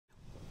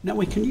Now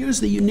we can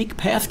use the unique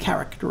path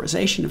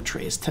characterization of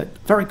trees to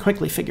very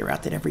quickly figure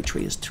out that every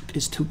tree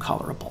is two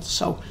colorable.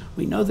 So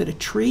we know that a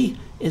tree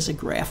is a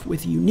graph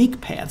with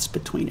unique paths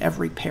between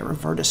every pair of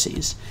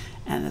vertices,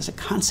 and as a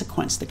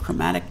consequence, the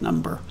chromatic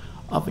number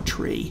of a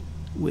tree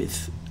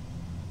with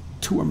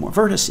two or more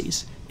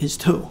vertices is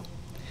 2.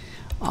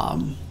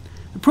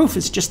 The proof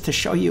is just to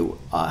show you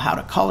how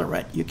to color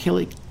it. You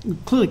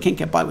clearly can't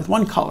get by with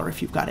one color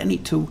if you've got any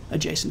 2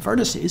 adjacent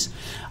vertices.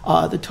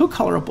 The 2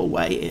 colorable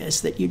way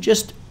is that you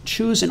just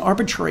choose an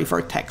arbitrary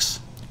vertex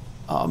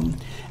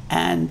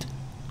and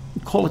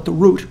call it the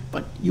root,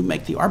 but you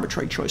make the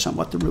arbitrary choice on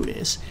what the root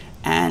is.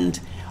 And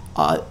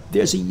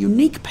there's a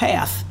unique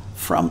path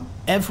from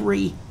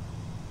every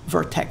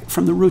vertex,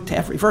 from the root to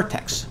every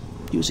vertex,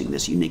 using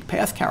this unique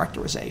path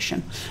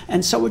characterization.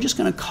 And so we're just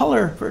going to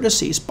color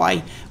vertices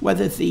by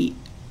whether the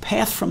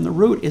path from the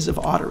root is of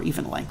odd or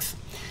even length.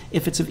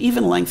 If it's of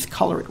even length,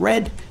 color it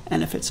red,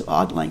 and if it's of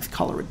odd length,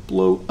 color it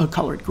blue,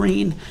 color it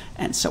green,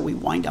 and so we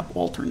wind up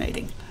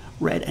alternating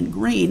red and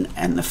green.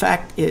 And the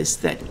fact is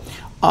that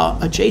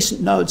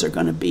adjacent nodes are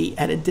going to be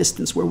at a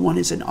distance where one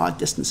is an odd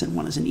distance and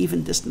one is an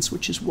even distance,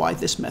 which is why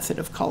this method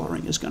of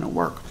coloring is going to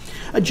work.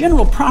 A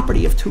general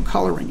property of 2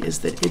 coloring is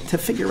that to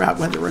figure out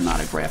whether or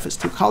not a graph is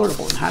 2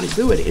 colorable, and how to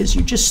do it is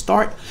you just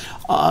start,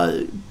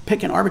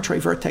 pick an arbitrary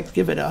vertex,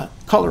 give it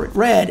color it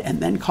red, and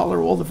then color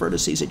all the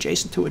vertices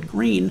adjacent to it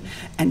green,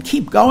 and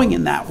keep going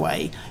in that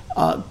way,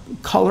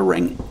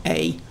 coloring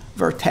a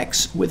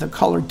vertex with a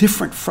color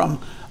different from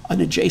an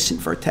adjacent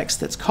vertex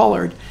that's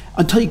colored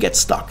until you get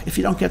stuck. If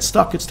you don't get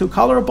stuck, it's 2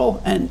 colorable,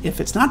 and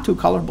if it's not 2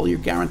 colorable, you're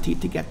guaranteed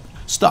to get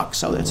stuck.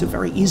 So that's a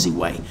very easy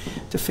way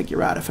to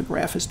figure out if a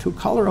graph is 2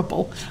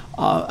 colorable.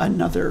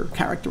 Another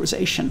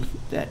characterization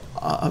that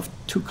of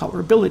 2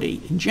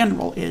 colorability in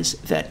general is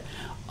that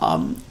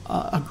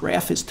a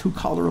graph is 2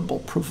 colorable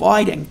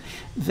providing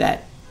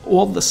that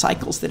all the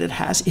cycles that it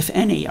has, if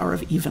any, are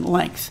of even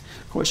length.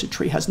 Of course, a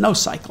tree has no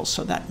cycles,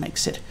 so that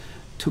makes it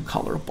 2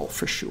 colorable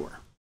for sure.